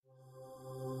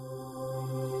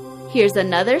Here's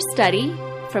another study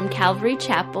from Calvary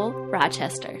Chapel,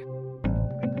 Rochester.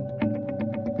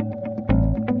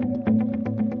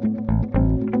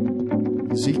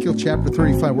 Ezekiel chapter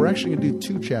 35. We're actually going to do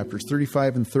two chapters,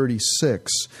 35 and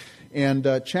 36.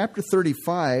 And chapter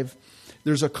 35,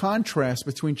 there's a contrast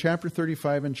between chapter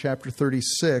 35 and chapter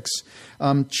 36.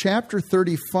 Chapter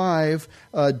 35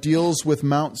 deals with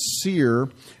Mount Seir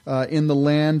in the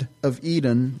land of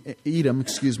Edom,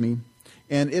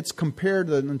 and it's compared,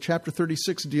 and chapter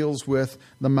 36 deals with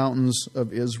the mountains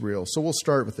of Israel. So we'll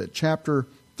start with it. Chapter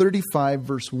 35,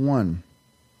 verse 1.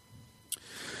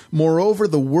 Moreover,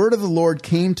 the word of the Lord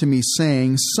came to me,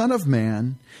 saying, Son of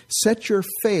man, set your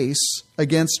face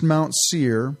against Mount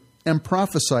Seir, and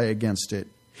prophesy against it,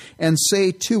 and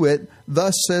say to it,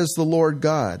 Thus says the Lord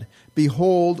God,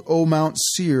 Behold, O Mount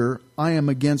Seir, I am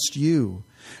against you.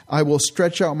 I will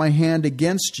stretch out my hand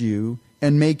against you,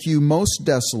 and make you most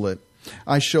desolate.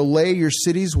 I shall lay your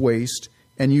cities waste,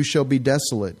 and you shall be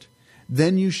desolate.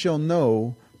 Then you shall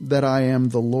know that I am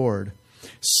the Lord.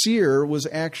 Seir was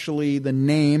actually the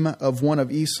name of one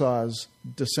of Esau's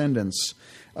descendants.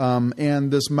 And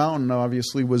this mountain,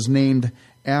 obviously, was named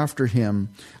after him.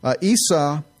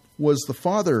 Esau was the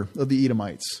father of the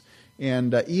Edomites.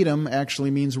 And Edom actually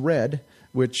means red,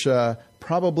 which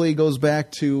probably goes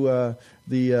back to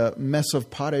the mess of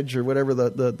pottage or whatever,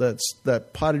 that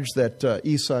pottage that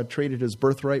Esau traded his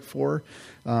birthright for.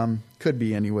 Could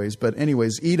be anyways. But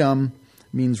anyways, Edom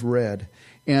means red.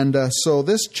 And so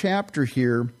this chapter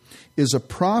here is a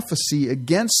prophecy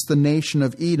against the nation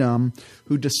of Edom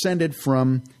who descended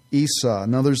from Esau.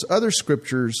 Now, there's other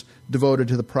scriptures devoted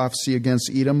to the prophecy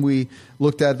against Edom. We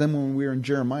looked at them when we were in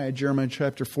Jeremiah. Jeremiah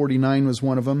chapter 49 was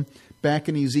one of them. Back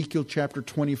in Ezekiel chapter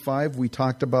 25, we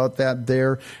talked about that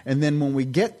there. And then when we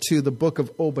get to the book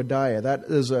of Obadiah, that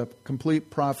is a complete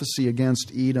prophecy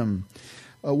against Edom.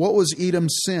 What was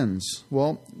Edom's sins?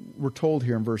 Well, we're told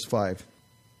here in verse 5.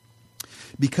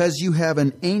 Because you have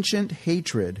an ancient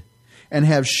hatred and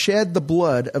have shed the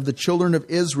blood of the children of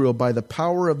Israel by the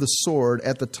power of the sword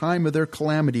at the time of their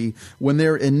calamity, when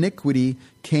their iniquity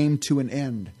came to an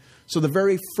end. So the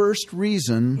very first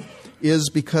reason is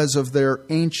because of their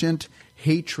ancient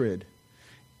hatred.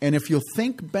 And if you'll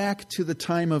think back to the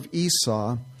time of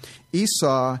Esau,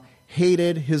 Esau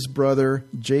hated his brother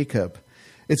Jacob.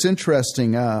 It's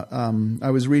interesting.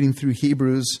 I was reading through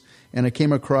Hebrews, and I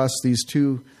came across these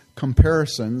two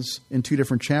comparisons in two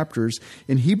different chapters.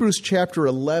 In Hebrews chapter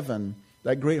 11,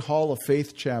 that great Hall of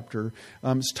Faith chapter,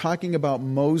 is talking about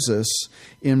Moses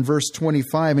in verse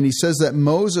 25. And he says that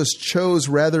Moses chose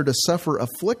rather to suffer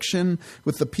affliction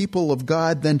with the people of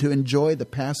God than to enjoy the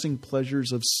passing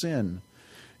pleasures of sin.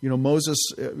 You know, Moses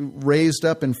raised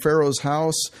up in Pharaoh's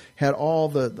house, had all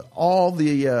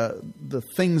the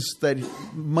things that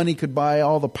money could buy,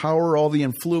 all the power, all the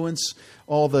influence,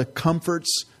 all the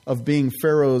comforts of being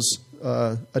Pharaoh's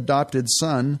adopted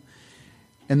son.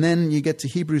 And then you get to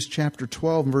Hebrews chapter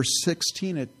 12 and verse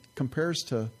 16, it compares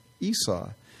to Esau.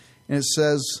 And it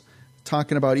says,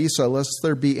 talking about Esau, lest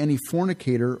there be any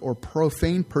fornicator or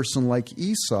profane person like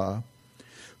Esau,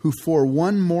 who for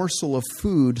one morsel of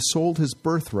food sold his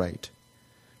birthright.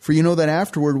 For you know that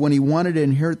afterward, when he wanted to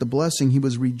inherit the blessing, he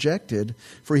was rejected,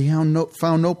 for he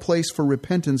found no place for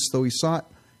repentance, though he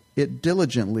sought it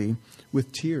diligently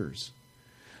with tears.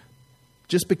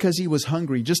 Just because he was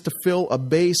hungry, just to fill a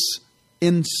base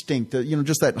instinct,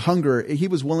 just that hunger, he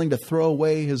was willing to throw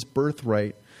away his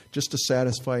birthright just to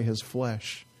satisfy his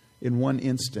flesh in one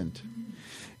instant.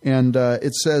 And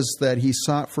it says that he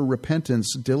sought for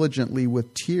repentance diligently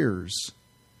with tears.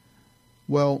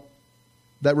 Well,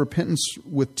 that repentance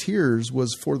with tears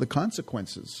was for the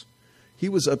consequences. He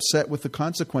was upset with the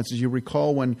consequences. You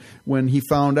recall when he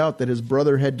found out that his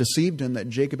brother had deceived him, that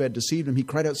Jacob had deceived him, he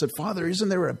cried out and said, Father, isn't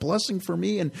there a blessing for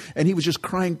me? And he was just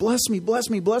crying, bless me, bless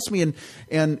me, bless me.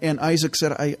 And Isaac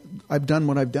said, I've done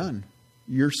what I've done.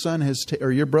 Your son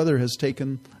your brother has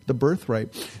taken the birthright.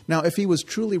 Now, if he was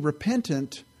truly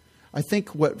repentant, I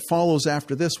think what follows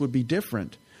after this would be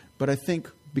different. But I think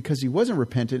because he wasn't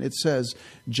repentant, it says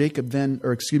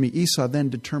Esau then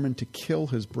determined to kill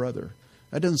his brother.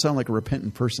 That doesn't sound like a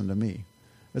repentant person to me.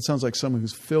 That sounds like someone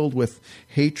who's filled with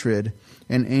hatred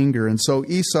and anger. And so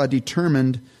Esau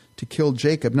determined to kill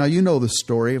Jacob. Now, you know the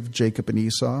story of Jacob and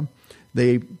Esau.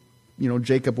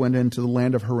 Jacob went into the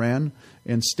land of Haran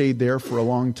and stayed there for a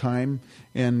long time.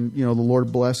 And, the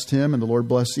Lord blessed him and the Lord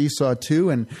blessed Esau too.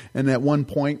 And at one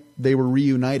point they were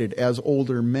reunited as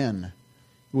older men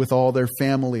with all their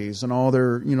families and all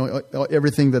their,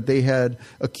 everything that they had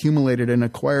accumulated and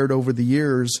acquired over the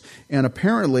years. And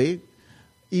apparently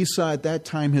Esau at that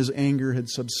time, his anger had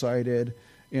subsided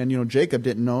And, Jacob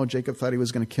didn't know. Jacob thought he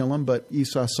was going to kill him, but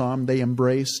Esau saw him. They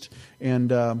embraced.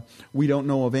 And we don't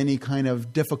know of any kind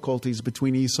of difficulties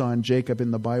between Esau and Jacob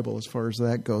in the Bible as far as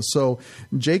that goes. So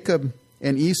Jacob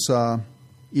and Esau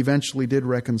eventually did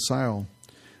reconcile.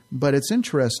 But it's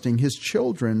interesting, his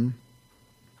children,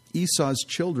 Esau's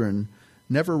children,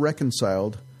 never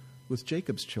reconciled with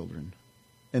Jacob's children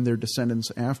and their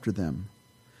descendants after them.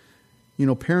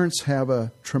 Parents have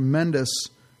a tremendous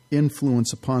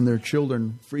influence upon their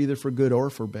children, for either for good or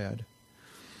for bad.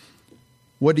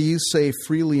 What do you say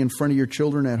freely in front of your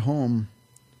children at home?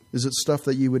 Is it stuff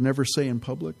that you would never say in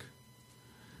public?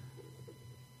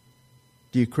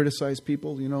 Do you criticize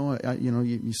people?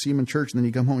 You see them in church, and then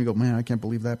you come home and you go, man, I can't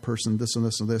believe that person, this and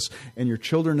this and this. And your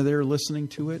children are there listening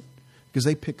to it because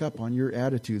they pick up on your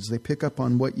attitudes. They pick up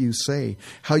on what you say,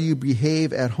 how you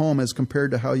behave at home as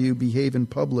compared to how you behave in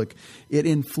public. It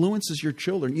influences your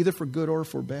children, either for good or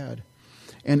for bad.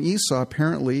 And Esau,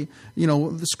 apparently,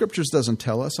 the scriptures doesn't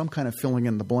tell us. I'm kind of filling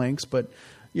in the blanks, but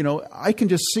I can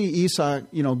just see Esau,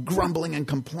 grumbling and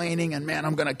complaining, and man,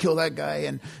 I'm going to kill that guy.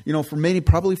 And,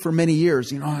 probably for many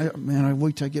years, I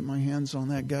wait till I get my hands on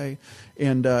that guy.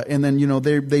 And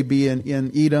then, they be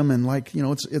in Edom, and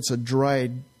it's a dry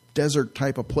desert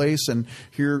type of place. And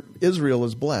here Israel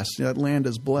is blessed. That land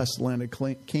is blessed, the land of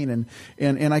Canaan.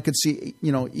 And I could see,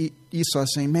 Esau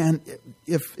saying, man,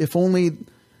 if only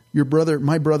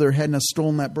my brother hadn't have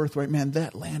stolen that birthright, man,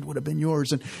 that land would have been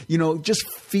yours. And, just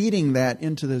feeding that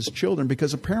into his children,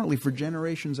 because apparently for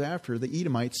generations after, the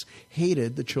Edomites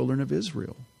hated the children of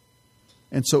Israel.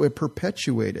 And so it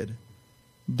perpetuated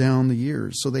down the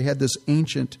years. So they had this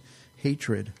ancient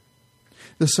hatred.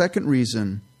 The second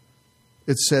reason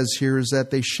it says here is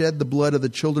that they shed the blood of the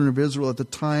children of Israel at the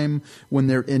time when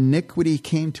their iniquity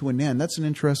came to an end. That's an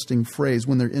interesting phrase,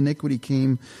 when their iniquity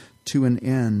came to an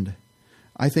end.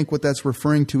 I think what that's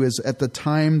referring to is at the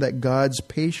time that God's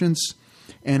patience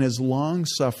and his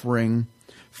long-suffering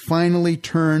finally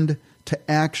turned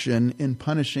to action in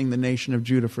punishing the nation of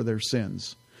Judah for their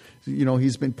sins.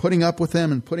 He's been putting up with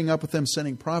them,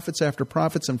 sending prophets after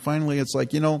prophets, and finally it's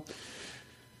like,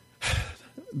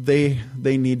 they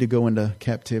need to go into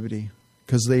captivity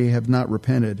because they have not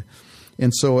repented.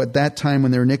 And so at that time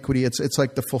when their iniquity, it's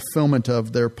like the fulfillment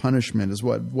of their punishment is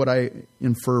what I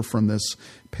infer from this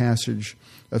passage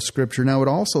of Scripture. Now it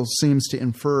also seems to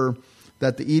infer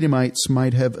that the Edomites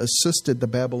might have assisted the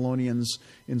Babylonians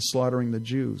in slaughtering the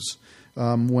Jews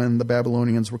when the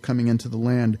Babylonians were coming into the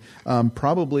land.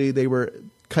 Probably they were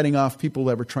cutting off people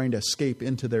that were trying to escape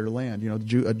into their land.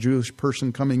 A Jewish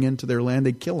person coming into their land,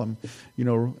 they'd kill them,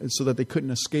 so that they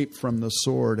couldn't escape from the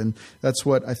sword. And that's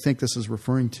what I think this is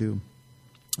referring to.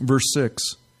 Verse 6,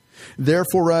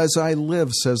 therefore as I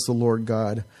live, says the Lord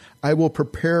God, I will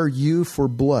prepare you for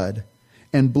blood,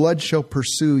 and blood shall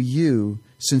pursue you,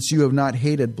 since you have not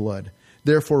hated blood.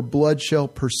 Therefore blood shall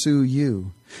pursue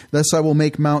you. Thus I will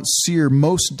make Mount Seir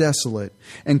most desolate,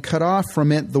 and cut off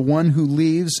from it the one who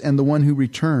leaves and the one who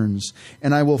returns.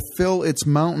 And I will fill its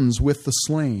mountains with the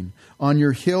slain. On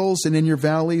your hills and in your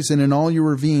valleys and in all your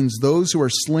ravines, those who are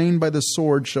slain by the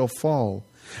sword shall fall.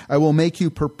 I will make you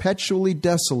perpetually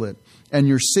desolate, and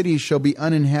your cities shall be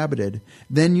uninhabited.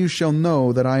 Then you shall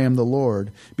know that I am the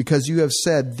Lord, because you have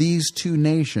said, these two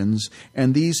nations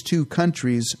and these two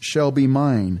countries shall be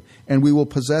mine, and we will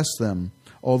possess them,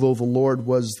 although the Lord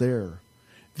was there.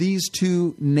 These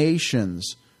two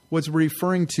nations, what's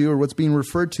referring to, or what's being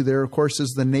referred to there, of course, is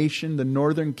the nation, the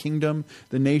northern kingdom,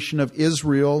 the nation of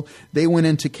Israel. They went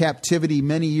into captivity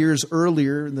many years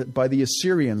earlier by the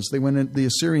Assyrians. The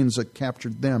Assyrians that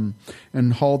captured them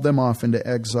and hauled them off into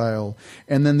exile.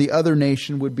 And then the other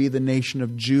nation would be the nation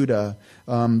of Judah,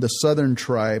 the southern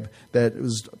tribe that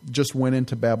just went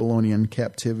into Babylonian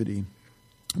captivity.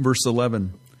 Verse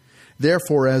 11,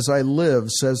 therefore, as I live,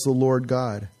 says the Lord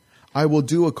God, I will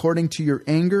do according to your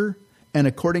anger and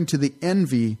according to the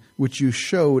envy which you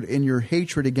showed in your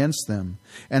hatred against them.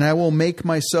 And I will make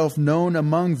myself known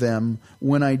among them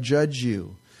when I judge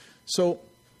you. So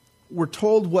we're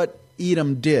told what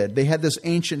Edom did. They had this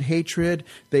ancient hatred.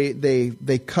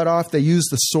 They cut off, they used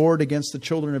the sword against the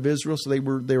children of Israel, so they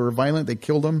were violent, they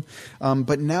killed them.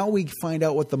 But now we find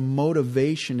out what the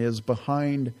motivation is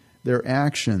behind their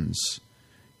actions.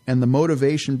 And the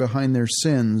motivation behind their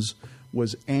sins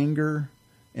was anger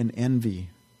and envy.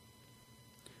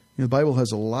 The Bible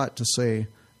has a lot to say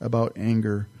about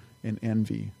anger and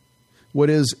envy. What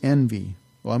is envy?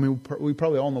 Well, we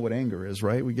probably all know what anger is,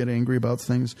 right? We get angry about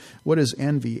things. What is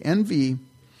envy? Envy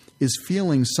is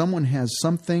feeling someone has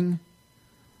something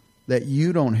that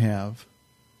you don't have,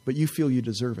 but you feel you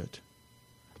deserve it.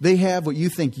 They have what you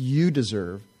think you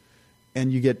deserve,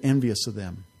 and you get envious of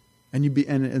them.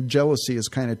 And jealousy is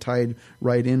kind of tied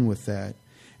right in with that.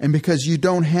 And because you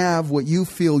don't have what you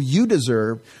feel you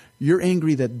deserve, you're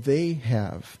angry that they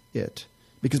have it.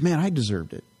 Because, man, I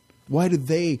deserved it. Why do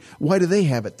they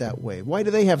have it that way? Why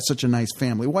do they have such a nice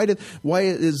family? Why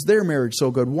is their marriage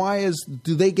so good? Why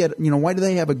do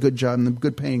they have a good job and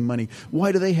good paying money?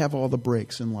 Why do they have all the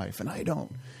breaks in life and I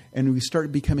don't? And we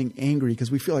start becoming angry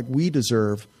because we feel like we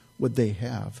deserve what they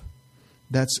have.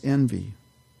 That's envy.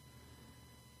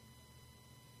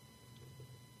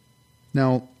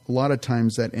 Now, a lot of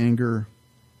times that anger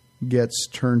gets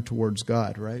turned towards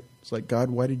God, right? It's like, God,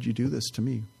 why did you do this to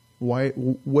me?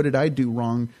 What did I do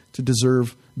wrong to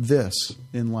deserve this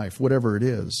in life, whatever it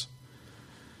is?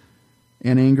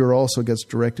 And anger also gets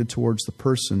directed towards the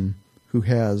person who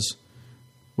has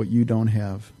what you don't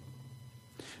have.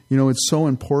 You know, it's so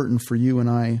important for you and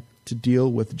I to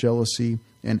deal with jealousy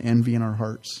and envy in our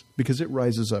hearts because it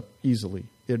rises up easily.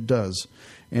 It does.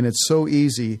 And it's so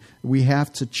easy. We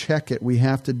have to check it. We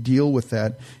have to deal with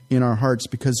that in our hearts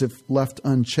because if left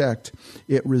unchecked,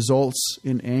 it results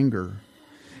in anger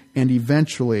and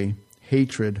eventually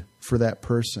hatred for that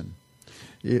person.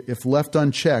 If left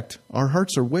unchecked, our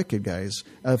hearts are wicked, guys.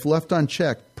 If left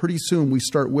unchecked, pretty soon we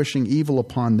start wishing evil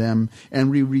upon them and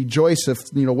we rejoice if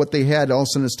what they had all of a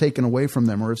sudden is taken away from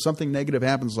them. Or if something negative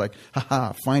happens, like,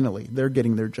 finally, they're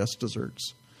getting their just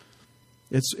desserts.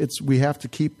 We have to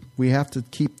keep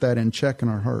that in check in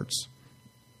our hearts.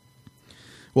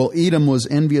 Well, Edom was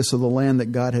envious of the land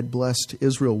that God had blessed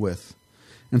Israel with.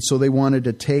 And so they wanted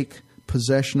to take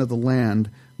possession of the land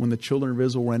when the children of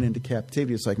Israel went into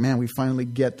captivity. It's like, man, we finally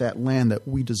get that land that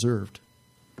we deserved.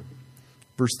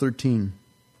 Verse 13.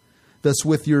 Thus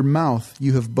with your mouth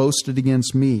you have boasted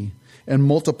against me and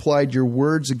multiplied your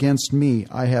words against me.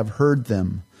 I have heard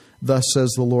them. Thus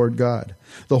says the Lord God.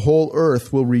 The whole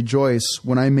earth will rejoice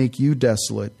when I make you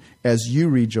desolate, as you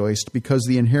rejoiced, because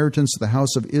the inheritance of the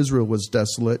house of Israel was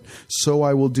desolate, so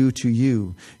I will do to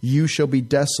you. You shall be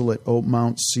desolate, O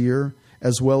Mount Seir,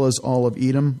 as well as all of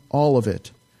Edom, all of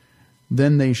it.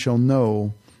 Then they shall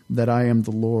know that I am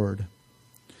the Lord.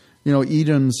 You know,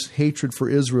 Edom's hatred for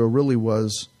Israel really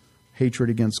was hatred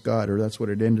against God, or that's what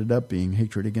it ended up being,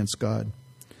 hatred against God.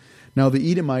 Now,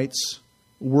 the Edomites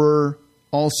were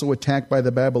also attacked by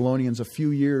the Babylonians a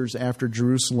few years after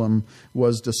Jerusalem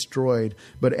was destroyed.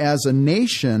 But as a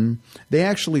nation, they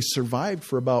actually survived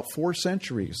for about 4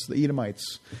 centuries, the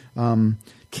Edomites.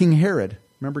 King Herod,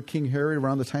 remember King Herod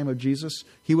around the time of Jesus?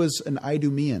 He was an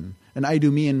Idumean. An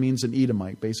Idumean means an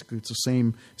Edomite. Basically, it's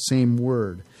the same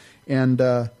word.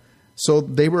 And so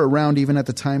they were around even at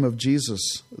the time of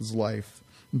Jesus' life.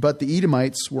 But the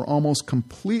Edomites were almost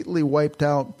completely wiped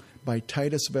out by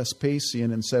Titus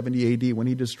Vespasian in 70 AD. When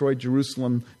he destroyed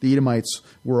Jerusalem, the Edomites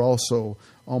were also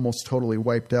almost totally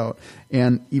wiped out.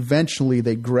 And eventually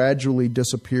they gradually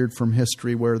disappeared from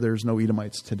history where there's no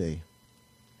Edomites today.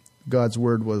 God's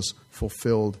word was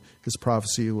fulfilled. His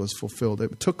prophecy was fulfilled.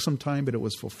 It took some time, but it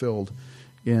was fulfilled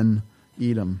in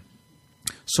Edom.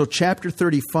 So chapter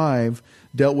 35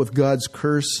 dealt with God's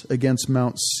curse against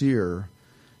Mount Seir.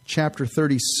 Chapter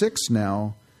 36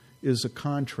 now is a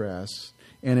contrast,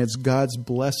 and it's God's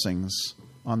blessings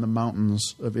on the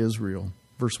mountains of Israel.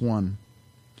 Verse 1.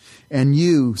 And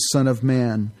you, son of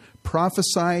man,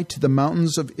 prophesy to the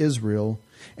mountains of Israel,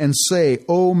 and say,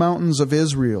 O mountains of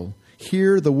Israel,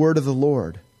 hear the word of the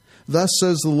Lord. Thus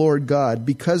says the Lord God,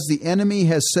 because the enemy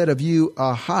has said of you,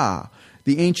 Aha,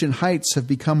 the ancient heights have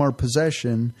become our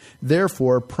possession.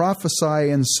 Therefore prophesy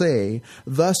and say,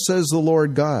 Thus says the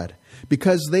Lord God,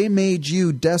 because they made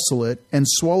you desolate and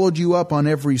swallowed you up on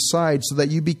every side, so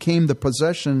that you became the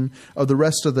possession of the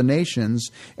rest of the nations,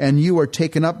 and you are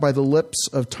taken up by the lips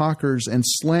of talkers and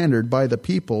slandered by the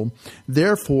people.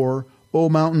 Therefore, O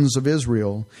mountains of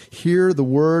Israel, hear the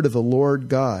word of the Lord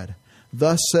God.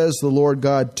 Thus says the Lord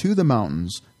God to the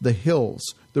mountains, the hills,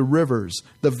 the rivers,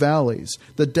 the valleys,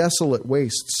 the desolate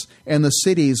wastes, and the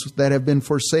cities that have been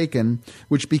forsaken,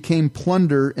 which became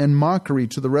plunder and mockery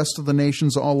to the rest of the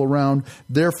nations all around.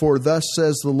 Therefore, thus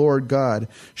says the Lord God,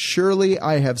 surely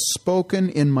I have spoken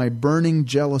in my burning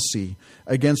jealousy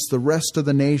against the rest of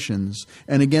the nations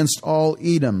and against all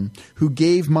Edom, who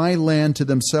gave my land to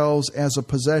themselves as a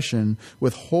possession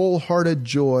with wholehearted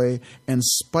joy and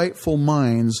spiteful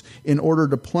minds in order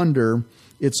to plunder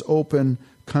its open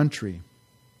country.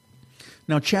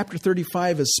 Now, chapter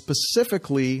 35 is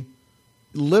specifically,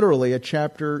 literally, a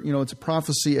chapter, it's a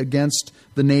prophecy against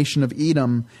the nation of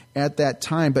Edom at that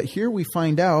time. But here we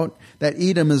find out that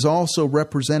Edom is also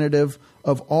representative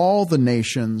of all the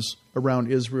nations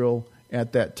around Israel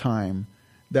at that time.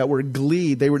 that were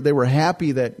glee. They were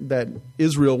happy that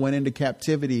Israel went into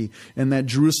captivity and that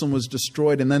Jerusalem was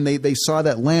destroyed. And then they saw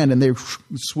that land and they were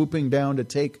swooping down to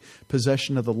take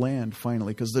possession of the land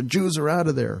finally because the Jews are out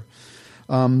of there.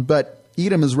 But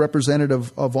Edom is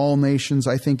representative of all nations,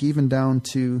 I think even down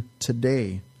to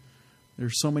today.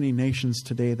 There's so many nations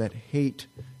today that hate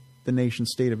the nation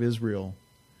state of Israel,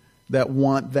 that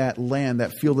want that land,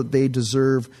 that feel that they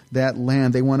deserve that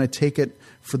land. They want to take it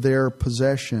for their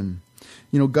possession.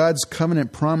 You know, God's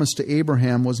covenant promise to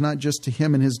Abraham was not just to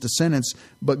him and his descendants,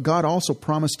 but God also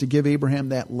promised to give Abraham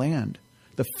that land,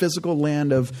 the physical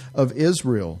land of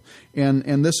Israel.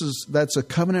 And that's a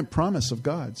covenant promise of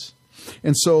God's.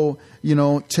 And so, you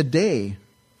know, today,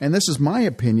 and this is my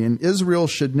opinion, Israel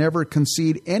should never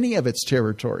concede any of its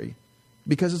territory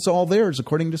because it's all theirs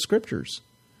according to Scriptures.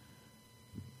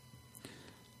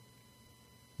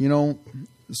 You know,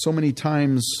 so many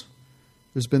times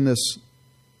there's been this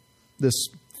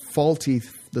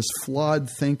flawed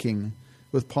thinking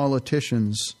with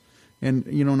politicians. And,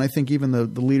 you know, and I think even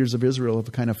the leaders of Israel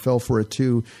have kind of fell for it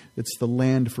too. It's the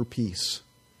land for peace.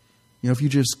 You know, if you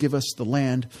just give us the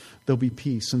land, there'll be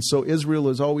peace. And so Israel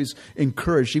is always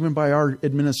encouraged, even by our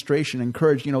administration,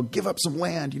 encouraged, you know, give up some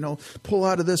land, you know, pull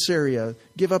out of this area,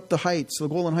 give up the heights, the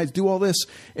Golan Heights, do all this,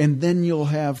 and then you'll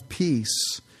have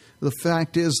peace. The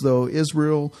fact is, though,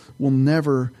 Israel will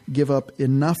never give up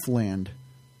enough land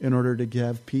in order to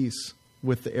have peace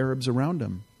with the Arabs around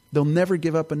them. They'll never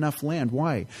give up enough land.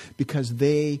 Why? Because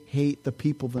they hate the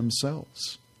people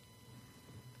themselves.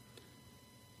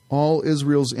 All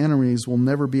Israel's enemies will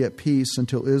never be at peace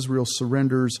until Israel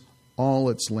surrenders all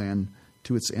its land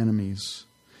to its enemies.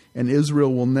 And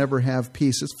Israel will never have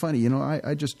peace. It's funny, you know,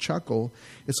 I just chuckle.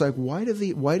 It's like, why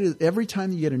do every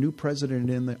time you get a new president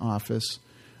in the office,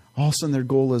 all of a sudden their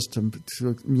goal is to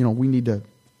you know, we need to,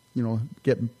 you know,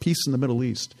 get peace in the Middle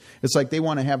East. It's like they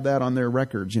want to have that on their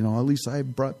records, you know, at least I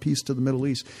brought peace to the Middle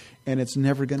East. And it's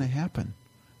never going to happen.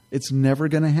 It's never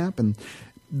going to happen.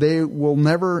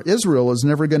 Israel is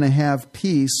never going to have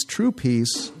peace, true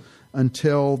peace,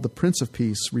 until the Prince of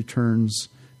Peace returns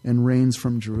and reigns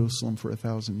from Jerusalem for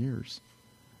 1,000 years.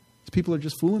 People are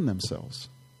just fooling themselves.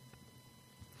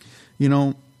 You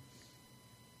know,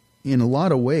 in a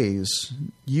lot of ways,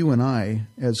 you and I,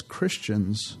 as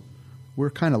Christians, we're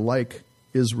kind of like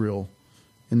Israel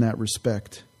in that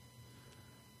respect.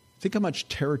 Think how much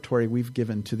territory we've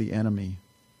given to the enemy.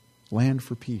 Land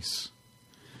for peace.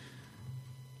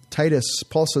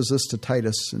 Paul says this to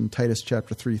Titus in Titus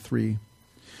chapter 3:3.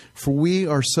 For we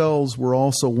ourselves were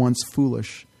also once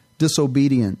foolish,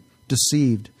 disobedient,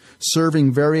 deceived,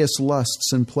 serving various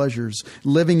lusts and pleasures,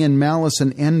 living in malice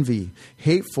and envy,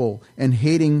 hateful and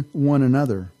hating one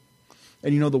another.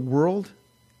 And you know, the world,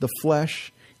 the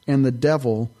flesh, and the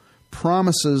devil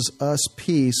promises us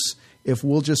peace if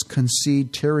we'll just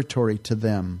concede territory to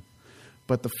them.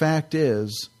 But the fact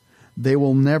is, they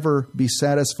will never be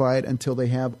satisfied until they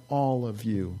have all of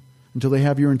you, until they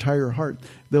have your entire heart.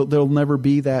 There'll never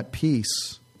be that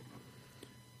peace.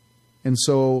 And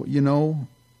so, you know,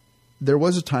 there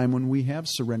was a time when we have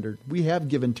surrendered. We have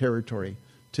given territory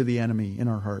to the enemy in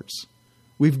our hearts.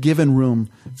 We've given room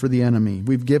for the enemy.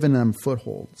 We've given them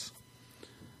footholds.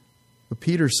 But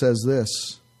Peter says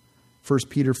this, 1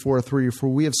 Peter 4:3, for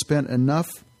we have spent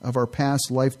enough of our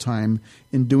past lifetime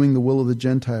in doing the will of the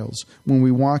Gentiles, when we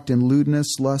walked in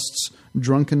lewdness, lusts,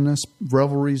 drunkenness,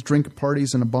 revelries, drink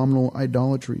parties, and abominable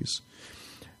idolatries.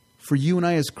 For you and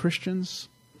I as Christians,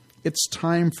 it's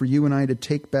time for you and I to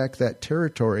take back that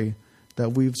territory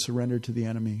that we've surrendered to the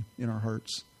enemy in our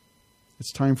hearts.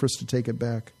 It's time for us to take it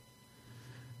back.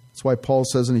 That's why Paul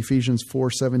says in Ephesians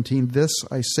 4:17, this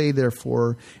I say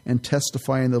therefore and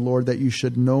testify in the Lord that you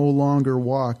should no longer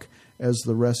walk as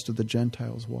the rest of the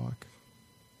Gentiles walk.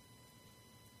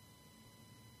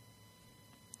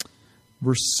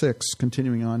 Verse 6,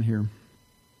 continuing on here.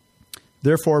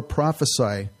 Therefore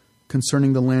prophesy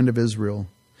concerning the land of Israel,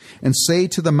 and say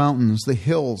to the mountains, the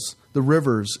hills, the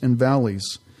rivers, and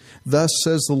valleys, thus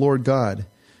says the Lord God,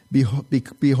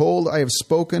 behold, I have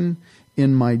spoken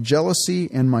in my jealousy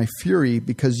and my fury,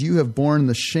 because you have borne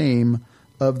the shame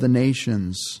of the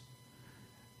nations.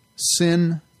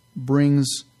 Sin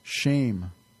brings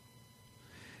shame.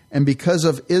 And because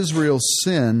of Israel's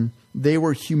sin, they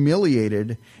were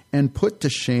humiliated and put to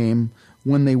shame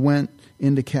when they went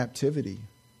into captivity.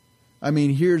 I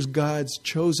mean, here's God's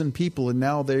chosen people, and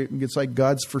now it's like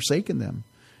God's forsaken them.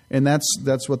 And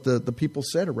that's what the people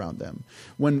said around them.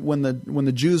 When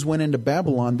the Jews went into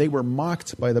Babylon, they were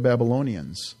mocked by the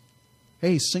Babylonians.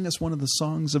 Hey, sing us one of the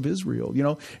songs of Israel, you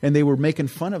know, and they were making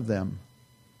fun of them.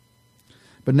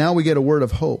 But now we get a word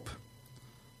of hope.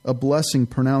 a blessing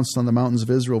pronounced on the mountains of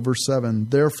Israel. Verse 7,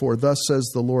 therefore, thus says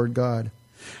the Lord God,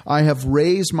 I have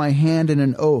raised my hand in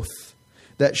an oath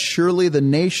that surely the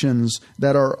nations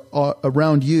that are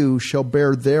around you shall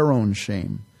bear their own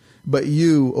shame. But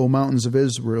you, O mountains of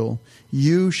Israel,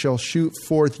 you shall shoot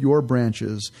forth your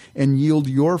branches and yield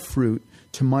your fruit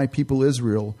to my people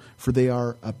Israel, for they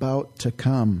are about to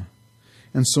come.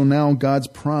 And so now God's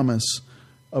promise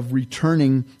of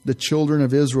returning the children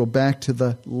of Israel back to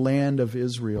the land of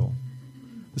Israel.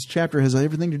 This chapter has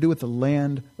everything to do with the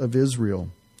land of Israel.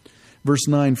 Verse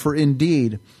 9, for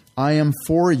indeed I am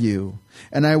for you,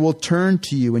 and I will turn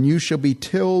to you, and you shall be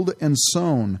tilled and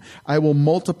sown. I will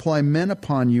multiply men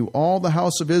upon you, all the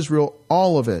house of Israel,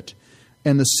 all of it,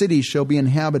 and the city shall be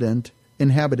inhabited,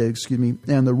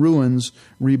 and the ruins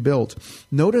rebuilt.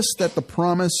 Notice that the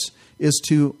promise is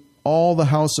to all the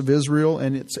house of Israel,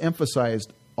 and it's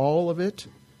emphasized all of it.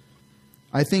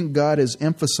 I think God is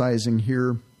emphasizing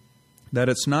here that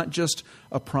it's not just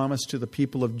a promise to the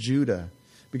people of Judah,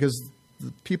 because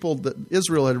the people that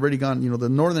Israel had already gone, the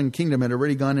northern kingdom had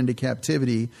already gone into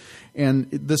captivity, and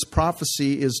this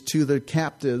prophecy is to the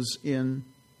captives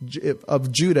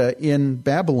of Judah in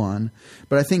Babylon.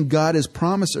 But I think God is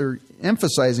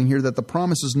emphasizing here that the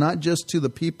promise is not just to the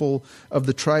people of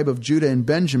the tribe of Judah and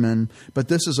Benjamin, but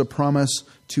this is a promise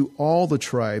to all the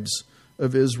tribes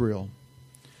of Israel.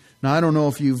 Now, I don't know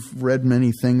if you've read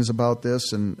many things about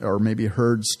this or maybe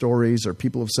heard stories or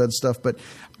people have said stuff, but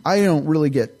I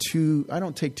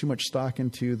don't take too much stock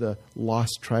into the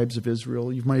lost tribes of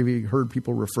Israel. You've maybe heard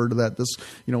people refer to that.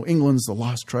 England's the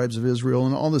lost tribes of Israel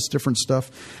and all this different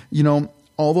stuff.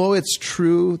 Although it's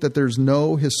true that there's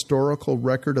no historical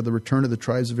record of the return of the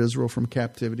tribes of Israel from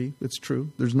captivity, it's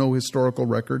true. There's no historical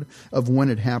record of when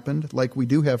it happened, like we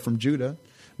do have from Judah.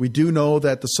 We do know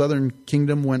that the southern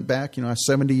kingdom went back,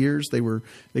 70 years.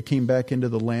 They came back into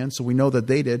the land, so we know that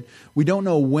they did. We don't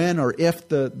know when or if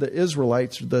the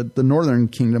Israelites, the northern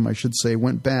kingdom, I should say,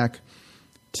 went back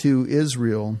to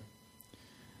Israel.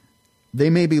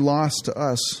 They may be lost to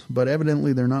us, but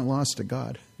evidently they're not lost to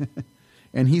God.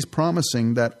 And he's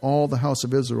promising that all the house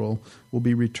of Israel will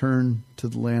be returned to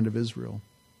the land of Israel.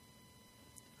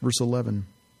 Verse 11,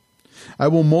 I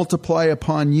will multiply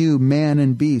upon you man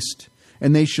and beast,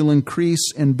 and they shall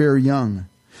increase and bear young.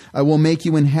 I will make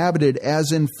you inhabited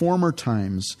as in former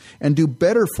times, and do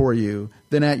better for you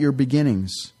than at your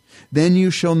beginnings. Then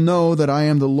you shall know that I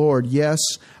am the Lord. Yes,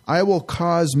 I will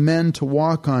cause men to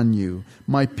walk on you,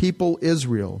 my people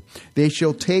Israel. They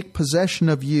shall take possession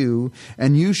of you,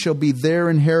 and you shall be their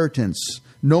inheritance.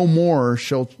 No more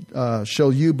shall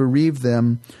you bereave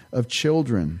them of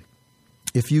children.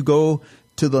 If you go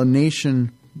to the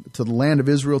land of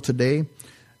Israel today,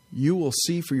 you will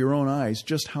see for your own eyes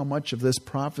just how much of this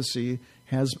prophecy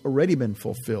has already been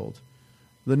fulfilled.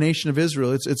 The nation of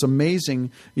Israel, it's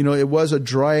amazing. It was a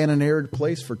dry and an arid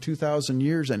place for 2,000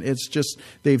 years, and it's just,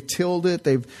 they've tilled it,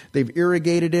 they've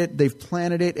irrigated it, they've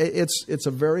planted it. It's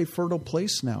a very fertile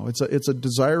place now. It's a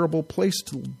desirable place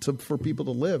for people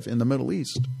to live in the Middle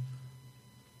East.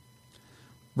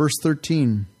 Verse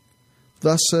 13,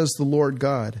 thus says the Lord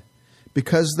God,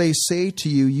 because they say to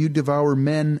you, you devour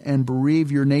men and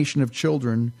bereave your nation of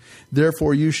children,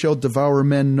 therefore you shall devour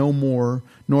men no more,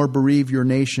 nor bereave your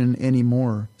nation any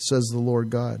more, says the Lord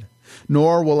God.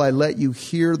 Nor will I let you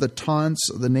hear the taunts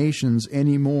of the nations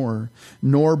any more,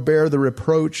 nor bear the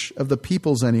reproach of the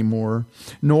peoples any more,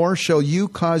 nor shall you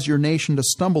cause your nation to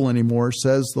stumble any more,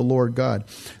 says the Lord God.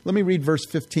 Let me read verse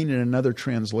 15 in another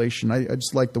translation. I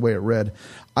just like the way it read.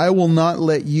 I will not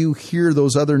let you hear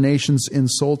those other nations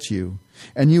insult you,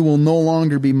 and you will no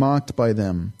longer be mocked by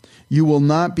them. You will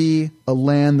not be a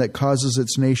land that causes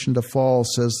its nation to fall,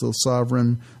 says the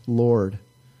sovereign Lord.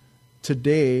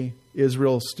 Today,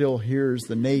 Israel still hears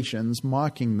the nations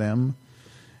mocking them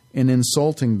and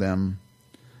insulting them.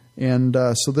 And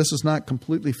so this is not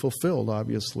completely fulfilled,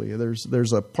 obviously.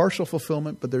 There's a partial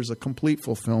fulfillment, but there's a complete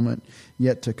fulfillment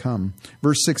yet to come.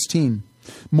 Verse 16,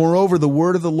 moreover, the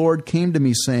word of the Lord came to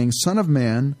me, saying, Son of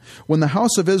man, when the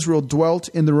house of Israel dwelt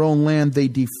in their own land, they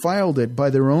defiled it by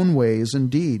their own ways and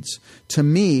deeds. To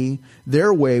me,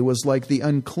 their way was like the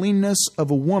uncleanness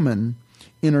of a woman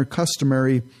in her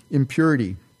customary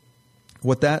impurity.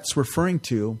 What that's referring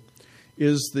to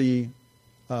is the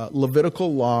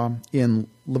Levitical law in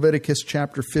Leviticus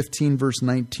chapter 15, verse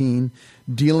 19,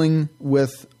 dealing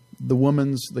with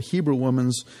the Hebrew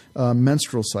woman's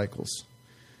menstrual cycles.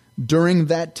 During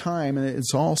that time, and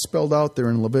it's all spelled out there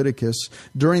in Leviticus,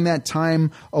 during that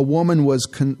time, a woman was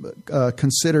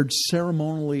considered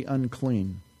ceremonially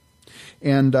unclean.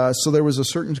 And so there was a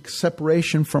certain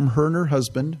separation from her and her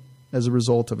husband. as a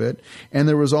result of it. And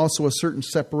there was also a certain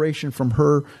separation from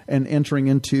her and entering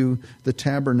into the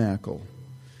tabernacle.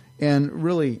 And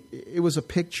really, it was a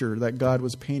picture that God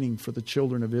was painting for the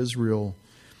children of Israel.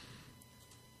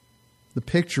 The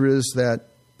picture is that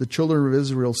the children of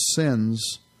Israel's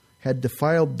sins had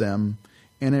defiled them,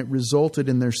 and it resulted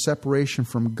in their separation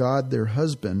from God, their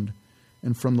husband,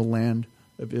 and from the land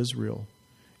of Israel.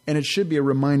 And it should be a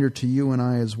reminder to you and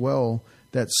I as well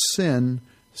that sin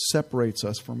separates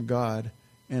us from God,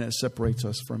 and it separates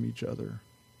us from each other.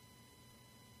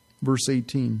 Verse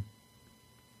 18.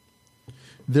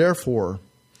 Therefore,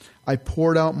 I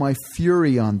poured out my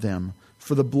fury on them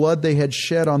for the blood they had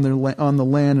shed on the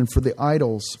land and for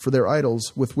their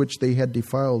idols with which they had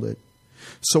defiled it.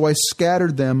 So I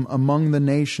scattered them among the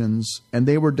nations, and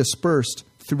they were dispersed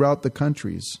throughout the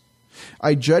countries.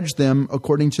 I judged them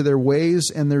according to their ways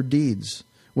and their deeds.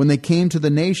 When they came to the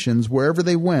nations, wherever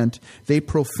they went, they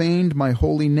profaned my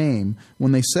holy name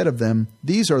when they said of them,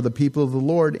 "These are the people of the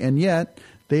Lord," and yet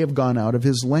they have gone out of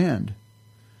his land.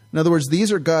 In other words,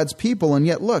 these are God's people, and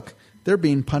yet look, they're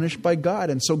being punished by God.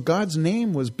 And so God's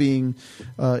name was being,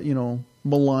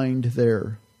 maligned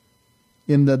there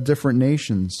in the different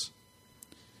nations.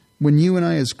 When you and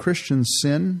I as Christians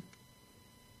sin,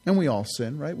 and we all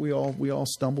sin, right? We all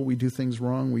stumble. We do things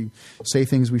wrong. We say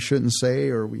things we shouldn't say,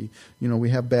 or we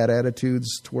have bad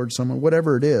attitudes towards someone.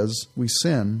 Whatever it is, we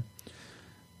sin.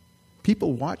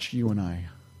 People watch you and I.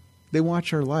 They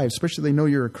watch our lives, especially they know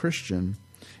you're a Christian,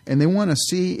 and they want to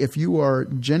see if you are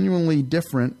genuinely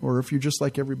different or if you're just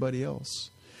like everybody else.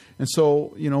 And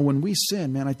so, when we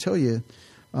sin, man, I tell you,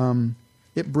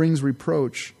 it brings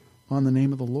reproach on the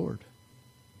name of the Lord.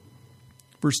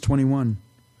 Verse 21.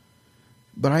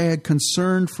 But I had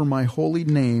concern for my holy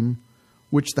name,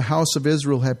 which the house of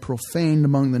Israel had profaned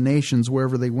among the nations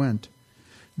wherever they went.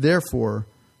 Therefore,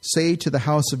 say to the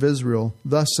house of Israel,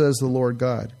 thus says the Lord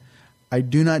God, I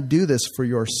do not do this for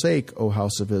your sake, O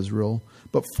house of Israel,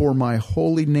 but for my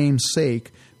holy name's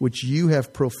sake, which you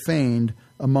have profaned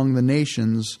among the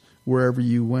nations wherever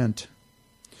you went.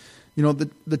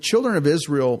 The children of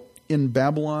Israel in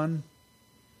Babylon,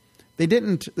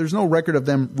 there's no record of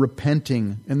them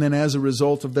repenting. And then as a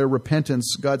result of their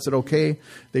repentance, God said, okay,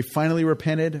 they finally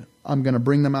repented. I'm going to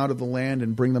bring them out of the land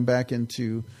and give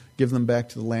them back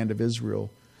to the land of Israel.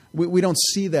 We don't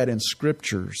see that in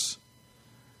scriptures.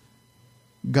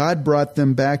 God brought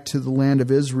them back to the land of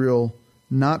Israel,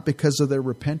 not because of their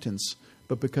repentance,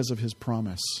 but because of his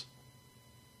promise.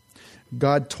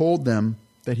 God told them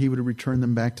that he would return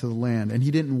them back to the land, and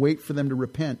he didn't wait for them to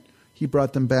repent. He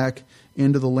brought them back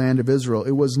into the land of Israel.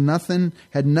 It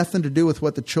had nothing to do with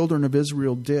what the children of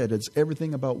Israel did. It's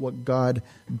everything about what God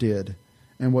did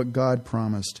and what God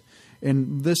promised.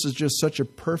 And this is just such a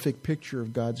perfect picture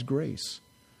of God's grace.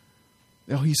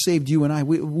 He saved you and I.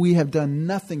 We have done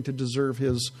nothing to deserve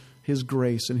his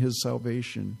grace and his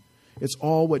salvation. It's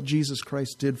all what Jesus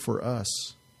Christ did for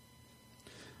us.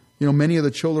 Many of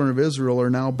the children of Israel are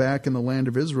now back in the land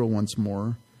of Israel once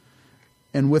more.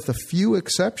 And with a few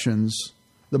exceptions,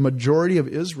 the majority of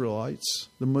Israelites,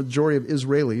 the majority of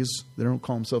Israelis, they don't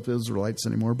call themselves Israelites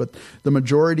anymore, but the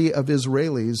majority of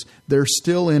Israelis, they're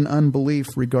still in unbelief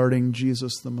regarding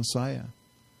Jesus the Messiah.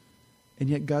 And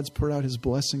yet God's poured out his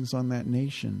blessings on that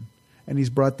nation, and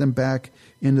he's brought them back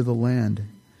into the land.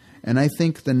 And I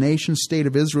think the nation state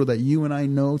of Israel that you and I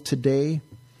know today,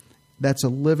 that's a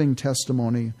living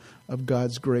testimony of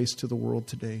God's grace to the world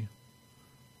today.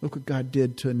 Look what God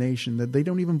did to a nation that they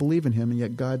don't even believe in him, and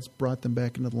yet God's brought them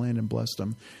back into the land and blessed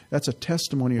them. That's a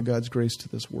testimony of God's grace to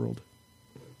this world.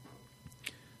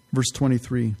 Verse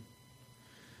 23.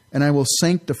 And I will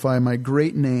sanctify my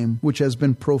great name, which has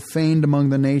been profaned among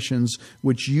the nations,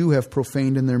 which you have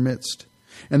profaned in their midst.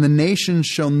 And the nations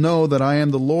shall know that I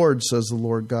am the Lord, says the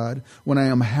Lord God, when I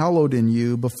am hallowed in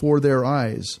you before their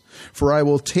eyes. For I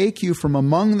will take you from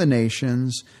among the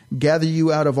nations, gather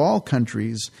you out of all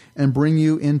countries, and bring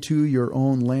you into your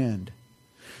own land.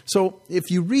 So if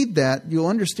you read that, you'll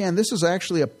understand this is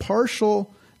actually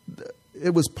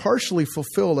it was partially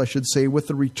fulfilled, I should say, with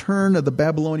the return of the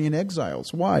Babylonian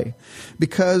exiles. Why?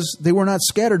 Because they were not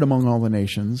scattered among all the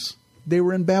nations. They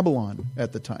were in Babylon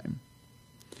at the time.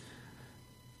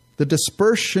 The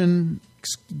dispersion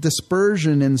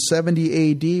in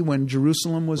 70 AD when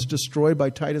Jerusalem was destroyed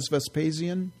by Titus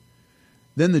Vespasian,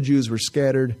 then the Jews were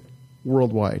scattered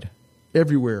worldwide,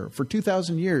 everywhere, for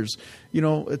 2,000 years.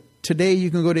 Today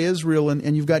you can go to Israel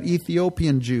and you've got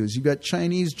Ethiopian Jews, you've got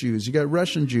Chinese Jews, you've got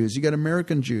Russian Jews, you've got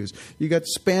American Jews, you've got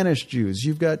Spanish Jews,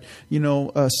 you've got,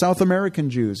 South American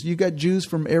Jews. You've got Jews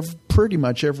from pretty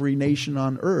much every nation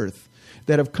on earth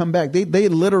that have come back. They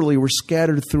literally were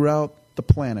scattered throughout the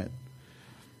planet.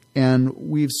 And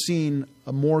we've seen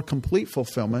a more complete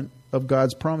fulfillment of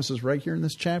God's promises right here in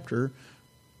this chapter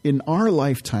in our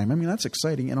lifetime. I mean, that's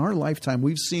exciting. In our lifetime,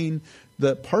 we've seen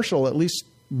the partial, at least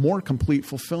more complete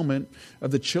fulfillment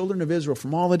of the children of Israel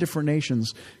from all the different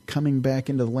nations coming back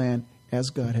into the land as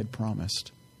God had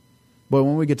promised. But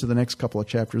when we get to the next couple of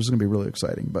chapters, it's going to be really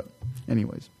exciting. But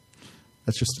anyways,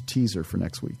 that's just a teaser for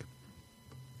next week.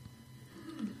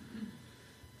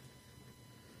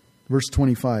 Verse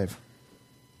 25.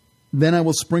 Then I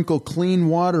will sprinkle clean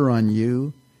water on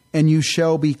you, and you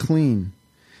shall be clean.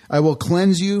 I will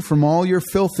cleanse you from all your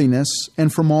filthiness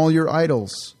and from all your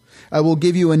idols. I will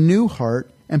give you a new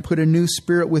heart and put a new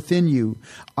spirit within you.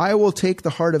 I will take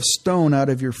the heart of stone out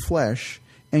of your flesh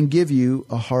and give you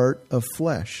a heart of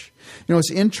flesh. You know,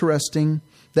 it's interesting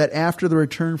that after the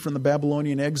return from the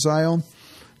Babylonian exile,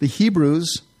 the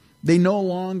Hebrews, they no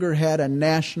longer had a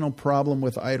national problem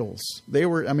with idols. They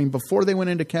were, I mean, before they went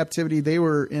into captivity, they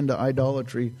were into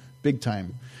idolatry big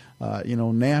time,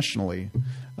 nationally.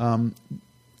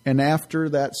 And after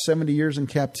that 70 years in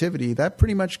captivity, that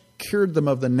pretty much cured them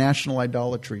of the national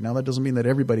idolatry. Now, that doesn't mean that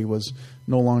everybody was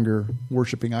no longer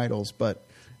worshiping idols, but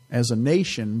as a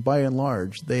nation, by and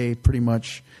large, they pretty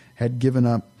much had given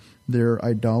up their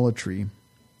idolatry.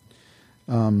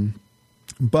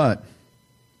 But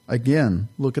again,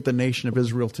 look at the nation of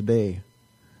Israel today,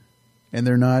 and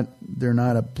they're not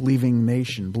a believing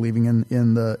nation, believing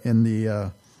in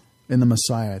the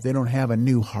Messiah. They don't have a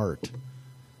new heart.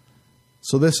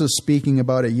 So this is speaking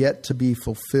about a yet to be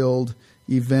fulfilled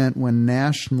event when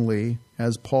nationally,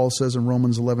 as Paul says in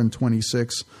Romans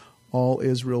 11:26, all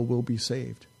Israel will be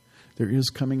saved. There is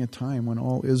coming a time when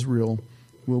all Israel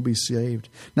will be saved.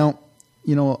 Now,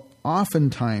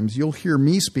 oftentimes you'll hear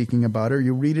me speaking about it, or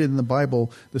you read it in the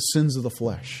Bible, the sins of the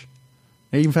flesh.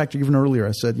 And in fact, even earlier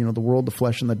I said, the world, the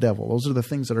flesh, and the devil. Those are the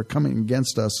things that are coming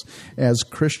against us as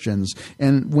Christians.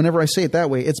 And whenever I say it that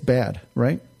way, it's bad,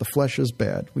 right? The flesh is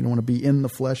bad. We don't want to be in the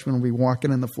flesh. We don't want to be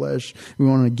walking in the flesh. We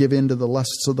want to give in to the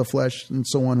lusts of the flesh, and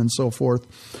so on and so forth.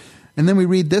 And then we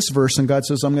read this verse, and God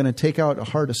says, I'm going to take out a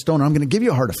heart of stone. I'm going to give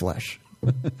you a heart of flesh.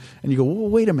 And you go, well,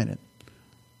 wait a minute.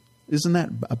 Isn't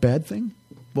that a bad thing?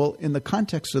 Well, in the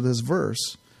context of this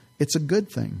verse, it's a good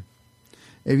thing.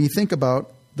 If you think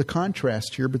about the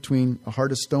contrast here between a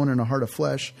heart of stone and a heart of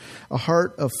flesh, a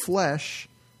heart of flesh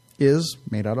is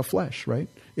made out of flesh, right?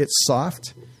 It's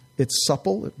soft, it's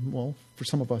supple. Well, for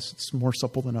some of us, it's more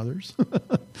supple than others.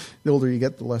 The older you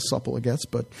get, the less supple it gets.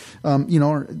 But,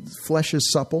 flesh is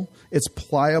supple, it's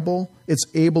pliable, it's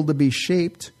able to be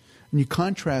shaped. And you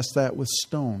contrast that with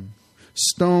stone.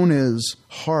 Stone is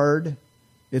hard.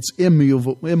 It's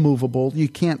immovable. You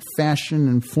can't fashion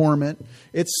and form it.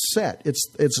 It's set.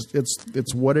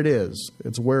 It's what it is.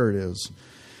 It's where it is.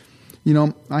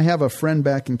 I have a friend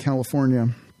back in California.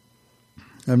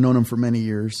 I've known him for many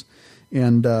years.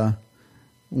 And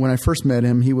when I first met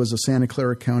him, he was a Santa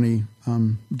Clara County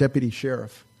deputy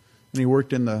sheriff. And he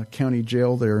worked in the county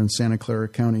jail there in Santa Clara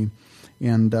County.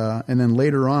 And then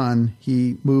later on,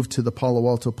 he moved to the Palo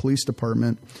Alto Police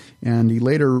Department. And he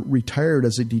later retired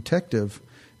as a detective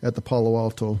at the Palo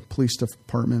Alto Police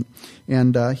Department.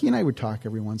 And he and I would talk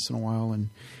every once in a while.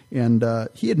 And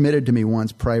he admitted to me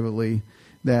once privately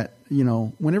that,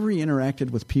 whenever he interacted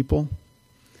with people,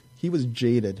 he was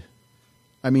jaded.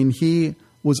 I mean, he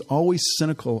was always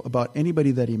cynical about anybody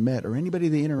that he met or anybody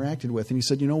they interacted with. And he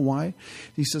said, you know why?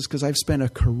 He says, because I've spent a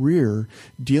career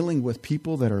dealing with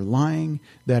people that are lying,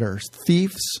 that are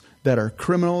thieves, that are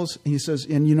criminals. And he says,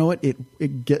 and you know what?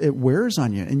 It wears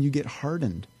on you and you get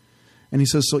hardened. And he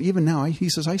says, so even now, he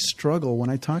says, I struggle when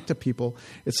I talk to people.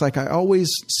 It's like I always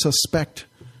suspect,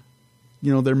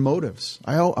 their motives.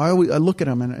 I look at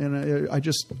them and I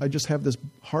just have this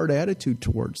hard attitude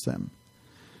towards them.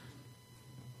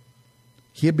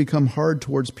 He had become hard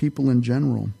towards people in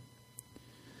general.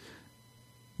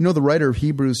 The writer of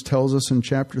Hebrews tells us in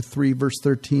chapter 3, verse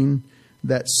 13,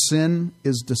 that sin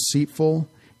is deceitful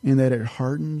and that it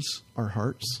hardens our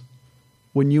hearts.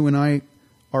 When you and I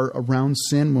are around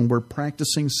sin, when we're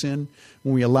practicing sin,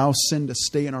 when we allow sin to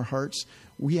stay in our hearts,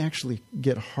 we actually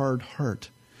get hard heart,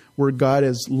 where God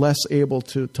is less able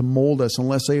to mold us and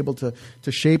less able to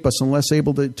shape us and less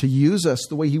able to use us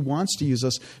the way he wants to use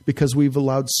us because we've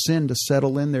allowed sin to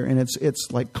settle in there. And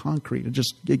it's like concrete.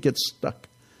 It gets stuck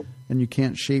and you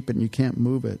can't shape it and you can't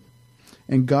move it.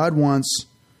 And God wants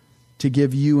to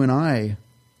give you and I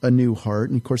a new heart.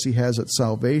 And of course he has at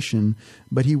salvation,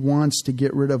 but he wants to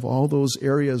get rid of all those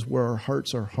areas where our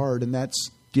hearts are hard, and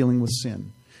that's dealing with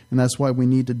sin. And that's why we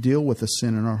need to deal with the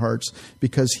sin in our hearts,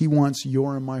 because he wants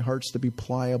your and my hearts to be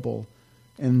pliable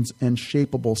and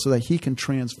shapeable so that he can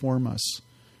transform us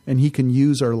and he can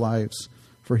use our lives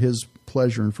for his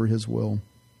pleasure and for his will.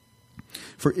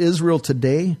 For Israel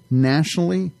today,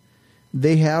 nationally,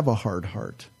 they have a hard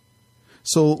heart.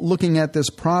 So looking at this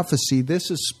prophecy, this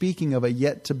is speaking of a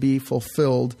yet to be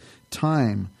fulfilled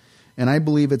time. And I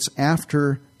believe it's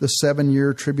after the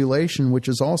 7-year tribulation, which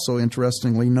is also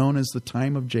interestingly known as the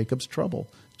time of Jacob's trouble.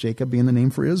 Jacob being the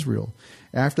name for Israel.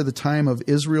 After the time of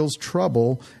Israel's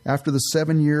trouble, after the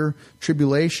 7-year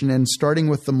tribulation, and starting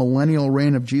with the millennial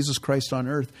reign of Jesus Christ on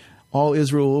earth, all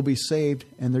Israel will be saved,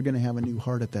 and they're going to have a new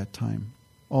heart at that time.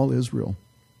 All Israel.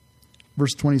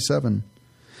 Verse 27.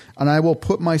 And I will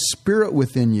put my spirit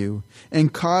within you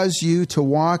and cause you to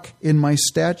walk in my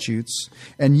statutes,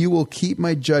 and you will keep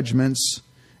my judgments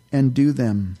and do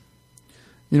them.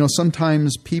 You know,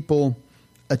 sometimes people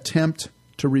attempt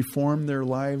to reform their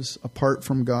lives apart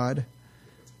from God.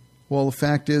 Well, the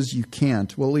fact is you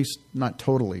can't. Well, at least not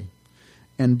totally,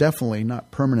 and definitely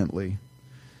not permanently.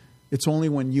 It's only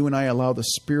when you and I allow the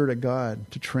Spirit of God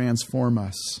to transform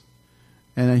us.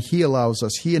 And He allows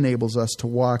us, He enables us to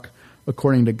walk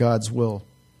according to God's will.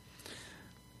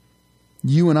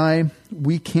 You and I,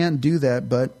 we can't do that,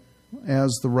 but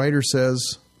as the writer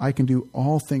says, I can do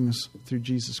all things through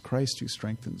Jesus Christ who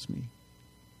strengthens me.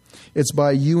 It's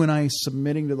by you and I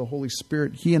submitting to the Holy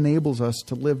Spirit. He enables us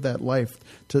to live that life,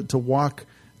 to walk,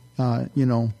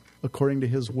 according to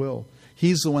His will.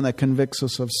 He's the one that convicts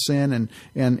us of sin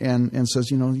and says,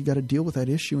 you got to deal with that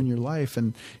issue in your life.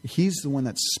 And He's the one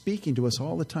that's speaking to us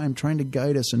all the time, trying to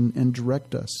guide us and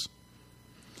direct us.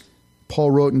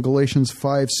 Paul wrote in Galatians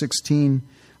 5:16,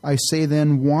 I say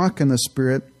then, walk in the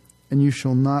Spirit, and you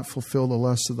shall not fulfill the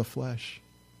lusts of the flesh.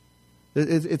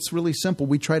 It's really simple.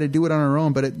 We try to do it on our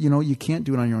own, but you can't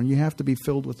do it on your own. You have to be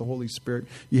filled with the Holy Spirit.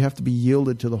 You have to be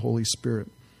yielded to the Holy Spirit.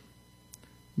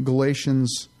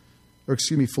 Philippians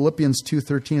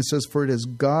 2:13 says, for it is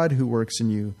God who works in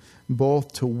you,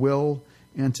 both to will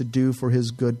and to do for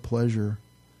His good pleasure.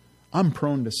 I'm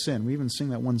prone to sin. We even sing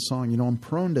that one song, I'm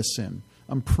prone to sin.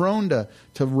 I'm prone to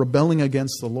rebelling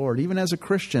against the Lord. Even as a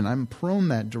Christian, I'm prone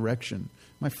that direction.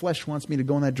 My flesh wants me to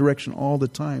go in that direction all the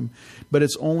time. But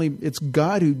it's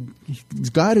God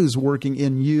who's working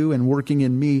in you and working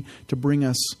in me to bring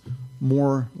us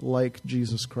more like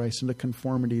Jesus Christ, into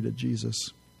conformity to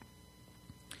Jesus.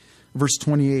 Verse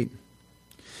 28.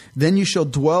 Then you shall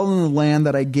dwell in the land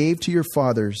that I gave to your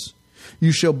fathers.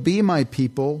 You shall be my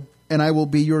people, and I will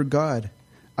be your God.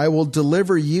 I will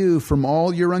deliver you from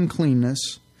all your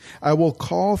uncleanness. I will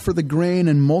call for the grain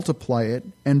and multiply it,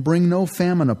 and bring no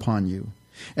famine upon you.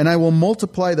 And I will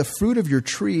multiply the fruit of your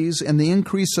trees and the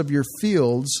increase of your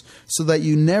fields, so that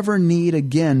you never need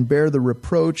again bear the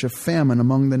reproach of famine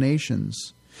among the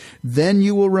nations. Then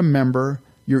you will remember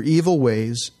your evil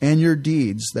ways and your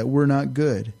deeds that were not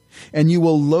good. And you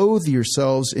will loathe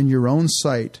yourselves in your own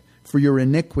sight for your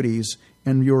iniquities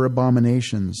and your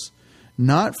abominations.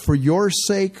 Not for your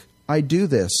sake I do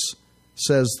this,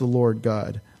 says the Lord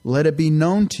God. Let it be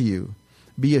known to you.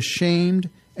 Be ashamed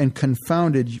and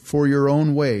confounded for your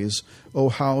own ways, O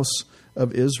house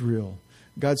of Israel.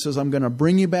 God says, I'm going to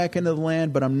bring you back into the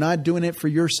land, but I'm not doing it for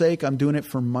your sake. I'm doing it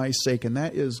for my sake. And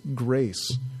that is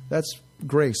grace. That's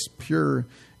grace, pure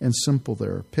and simple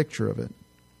there, a picture of it.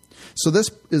 So this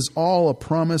is all a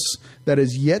promise that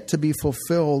is yet to be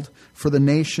fulfilled for the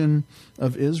nation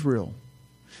of Israel.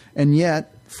 And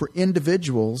yet, for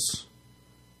individuals,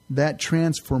 that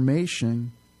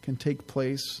transformation can take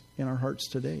place in our hearts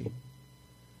today.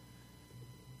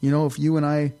 If you and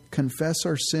I confess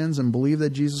our sins and believe that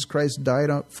Jesus Christ died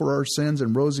for our sins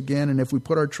and rose again, and if we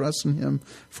put our trust in Him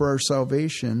for our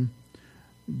salvation,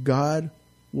 God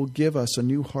will give us a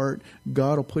new heart.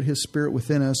 God will put His Spirit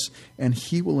within us, and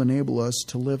He will enable us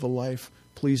to live a life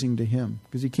pleasing to Him,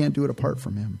 because you can't do it apart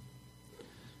from Him.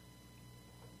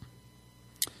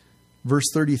 Verse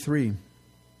 33,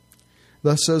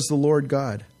 thus says the Lord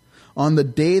God, on the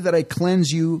day that I cleanse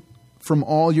you from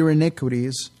all your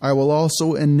iniquities, I will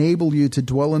also enable you to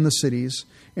dwell in the cities,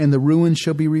 and the ruins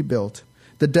shall be rebuilt.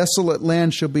 The desolate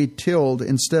land shall be tilled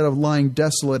instead of lying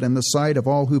desolate in the sight of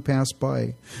all who pass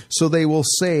by. So they will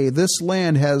say, this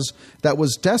land that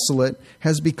was desolate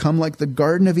has become like the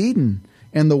Garden of Eden,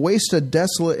 and the wasted,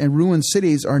 desolate, and ruined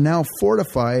cities are now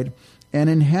fortified and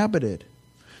inhabited.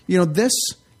 This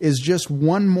is just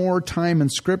one more time in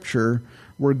Scripture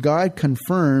where God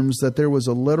confirms that there was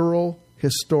a literal,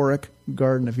 historic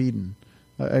Garden of Eden.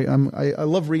 I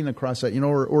love reading across that,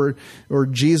 or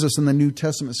Jesus in the New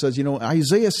Testament says,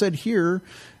 Isaiah said here,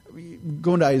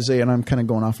 going to Isaiah, and I'm kind of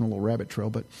going off on a little rabbit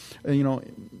trail, but,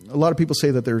 a lot of people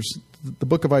say that there's the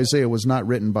book of Isaiah was not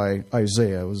written by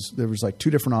Isaiah. There was like two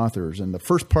different authors, and the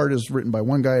first part is written by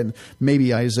one guy and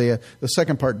maybe Isaiah. The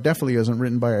second part definitely isn't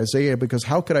written by Isaiah, because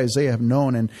how could Isaiah have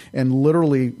known and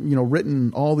literally,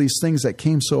 written all these things that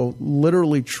came so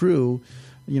literally true?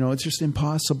 It's just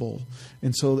impossible.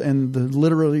 And the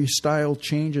literary style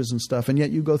changes and stuff. And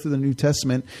yet you go through the New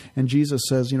Testament and Jesus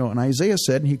says, and Isaiah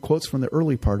said, and he quotes from the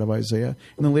early part of Isaiah.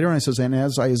 And then later on he says, and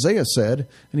as Isaiah said,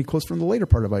 and he quotes from the later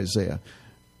part of Isaiah.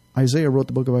 Isaiah wrote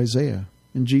the book of Isaiah.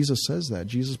 And Jesus says that.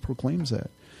 Jesus proclaims that.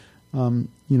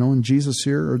 And Jesus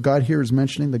here, or God here, is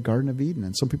mentioning the Garden of Eden.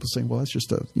 And some people say, well, that's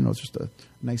just it's just a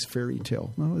nice fairy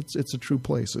tale. No, it's a true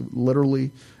place. A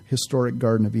literally historic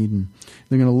Garden of Eden.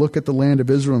 They're going to look at the land of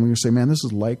Israel and they're going to say, man, this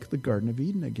is like the Garden of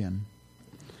Eden again.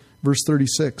 Verse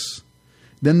 36,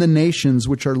 then the nations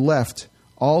which are left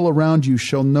all around you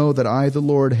shall know that I, the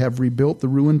Lord, have rebuilt the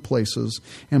ruined places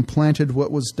and planted what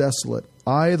was desolate.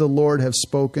 I, the Lord, have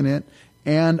spoken it,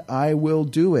 and I will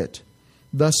do it.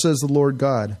 Thus says the Lord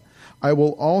God. I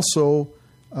will also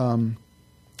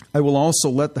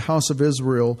let the house of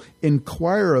Israel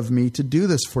inquire of me to do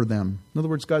this for them. In other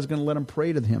words, God's going to let them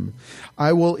pray to him.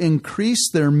 I will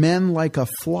increase their men like a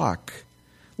flock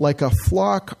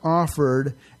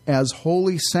offered as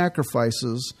holy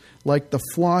sacrifices, like the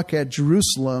flock at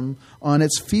Jerusalem on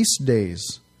its feast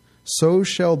days. So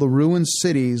shall the ruined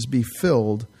cities be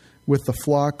filled with the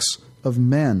flocks of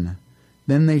men.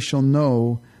 Then they shall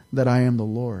know that I am the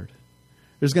Lord.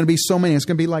 There's going to be so many. It's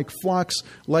going to be like flocks,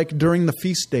 like during the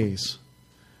feast days.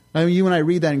 I mean, you and I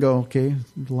read that and go, okay,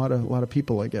 a lot of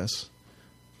people, I guess.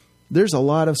 There's a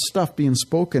lot of stuff being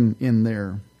spoken in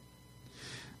there.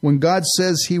 When God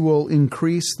says he will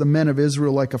increase the men of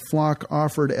Israel like a flock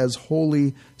offered as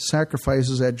holy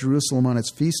sacrifices at Jerusalem on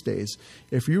its feast days,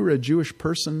 if you were a Jewish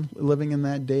person living in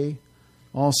that day,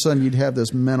 all of a sudden you'd have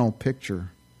this mental picture.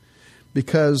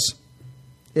 Because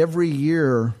every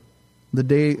year, the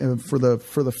day for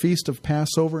the feast of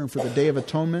Passover and for the Day of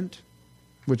Atonement,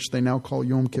 which they now call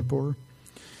Yom Kippur,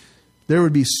 there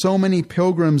would be so many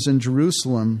pilgrims in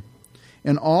Jerusalem,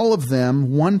 and all of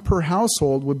them, one per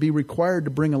household, would be required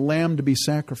to bring a lamb to be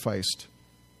sacrificed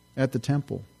at the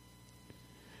temple.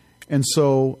 And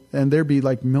there'd be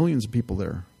like millions of people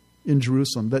there in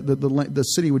Jerusalem. The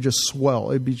city would just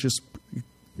swell. It'd be just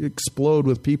explode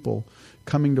with people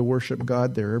coming to worship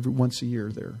God there once a year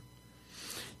there.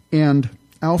 And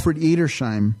Alfred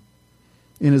Edersheim,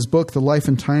 in his book, The Life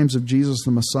and Times of Jesus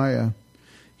the Messiah,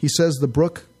 he says the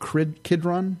brook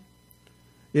Kidron,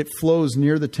 it flows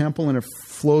near the temple and it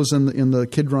flows in the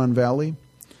Kidron Valley.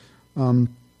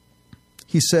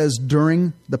 He says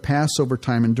during the Passover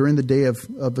time and during the Day of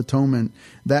Atonement,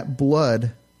 that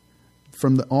blood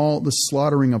from the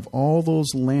slaughtering of all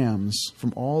those lambs,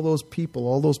 from all those people,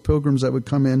 all those pilgrims that would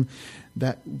come in,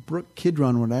 that brook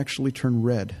Kidron would actually turn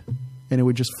red. And it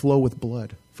would just flow with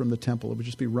blood from the temple. It would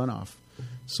just be runoff.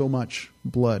 So much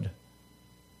blood.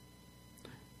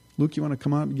 Luke, you want to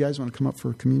come up? You guys want to come up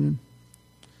for communion?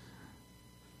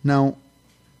 Now,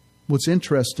 what's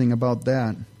interesting about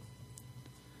that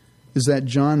is that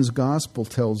John's gospel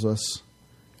tells us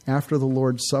after the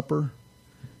Lord's Supper,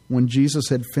 when Jesus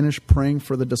had finished praying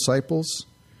for the disciples,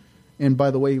 and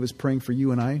by the way, he was praying for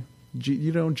you and I.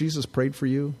 Jesus prayed for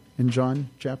you in John,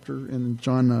 I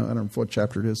don't know what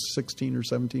chapter it is, 16 or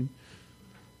 17.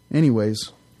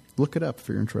 Anyways, look it up if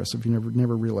you're interested, if you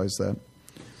never realized that.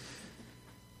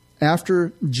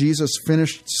 After Jesus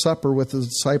finished supper with his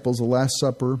disciples, the Last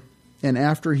Supper, and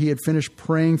after he had finished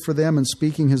praying for them and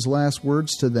speaking his last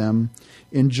words to them,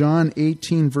 in John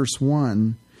 18, verse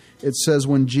 1, it says,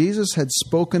 when Jesus had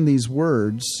spoken these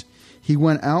words, he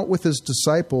went out with his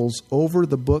disciples over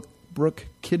the brook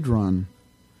Kidron,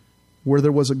 where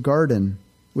there was a garden,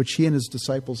 which he and his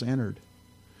disciples entered.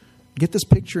 Get this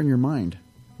picture in your mind,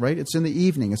 right? It's in the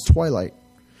evening. It's twilight.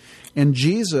 And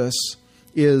Jesus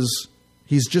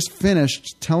he's just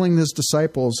finished telling his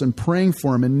disciples and praying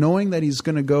for them and knowing that he's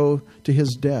going to go to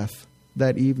his death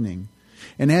that evening.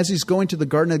 And as he's going to the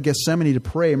Garden of Gethsemane to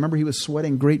pray, remember he was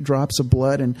sweating great drops of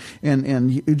blood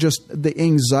and just the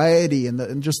anxiety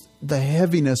and just the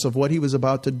heaviness of what he was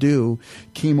about to do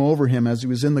came over him as he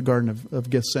was in the Garden of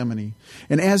Gethsemane.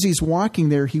 And as he's walking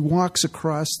there, he walks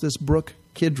across this brook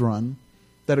Kidron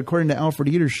that, according to Alfred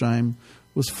Edersheim,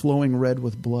 was flowing red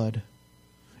with blood.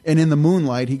 And in the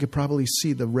moonlight, he could probably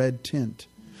see the red tint.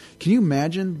 Can you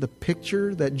imagine the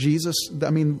picture that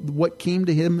what came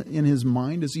to him in his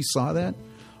mind as he saw that?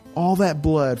 All that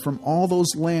blood from all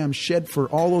those lambs shed for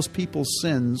all those people's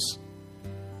sins.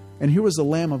 And here was the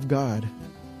Lamb of God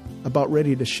about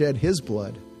ready to shed his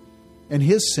blood. And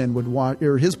his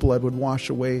blood would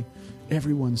wash away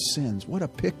everyone's sins. What a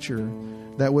picture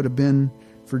that would have been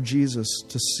for Jesus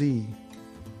to see.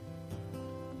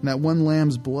 And that one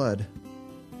lamb's blood,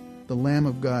 the Lamb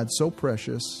of God, so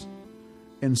precious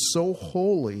and so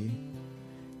holy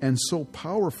and so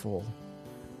powerful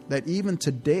that even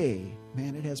today,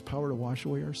 man, it has power to wash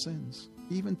away our sins.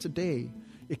 Even today,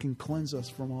 it can cleanse us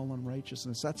from all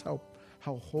unrighteousness. That's how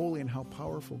holy and how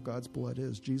powerful God's blood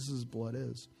is, Jesus' blood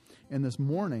is. And this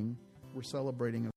morning, we're celebrating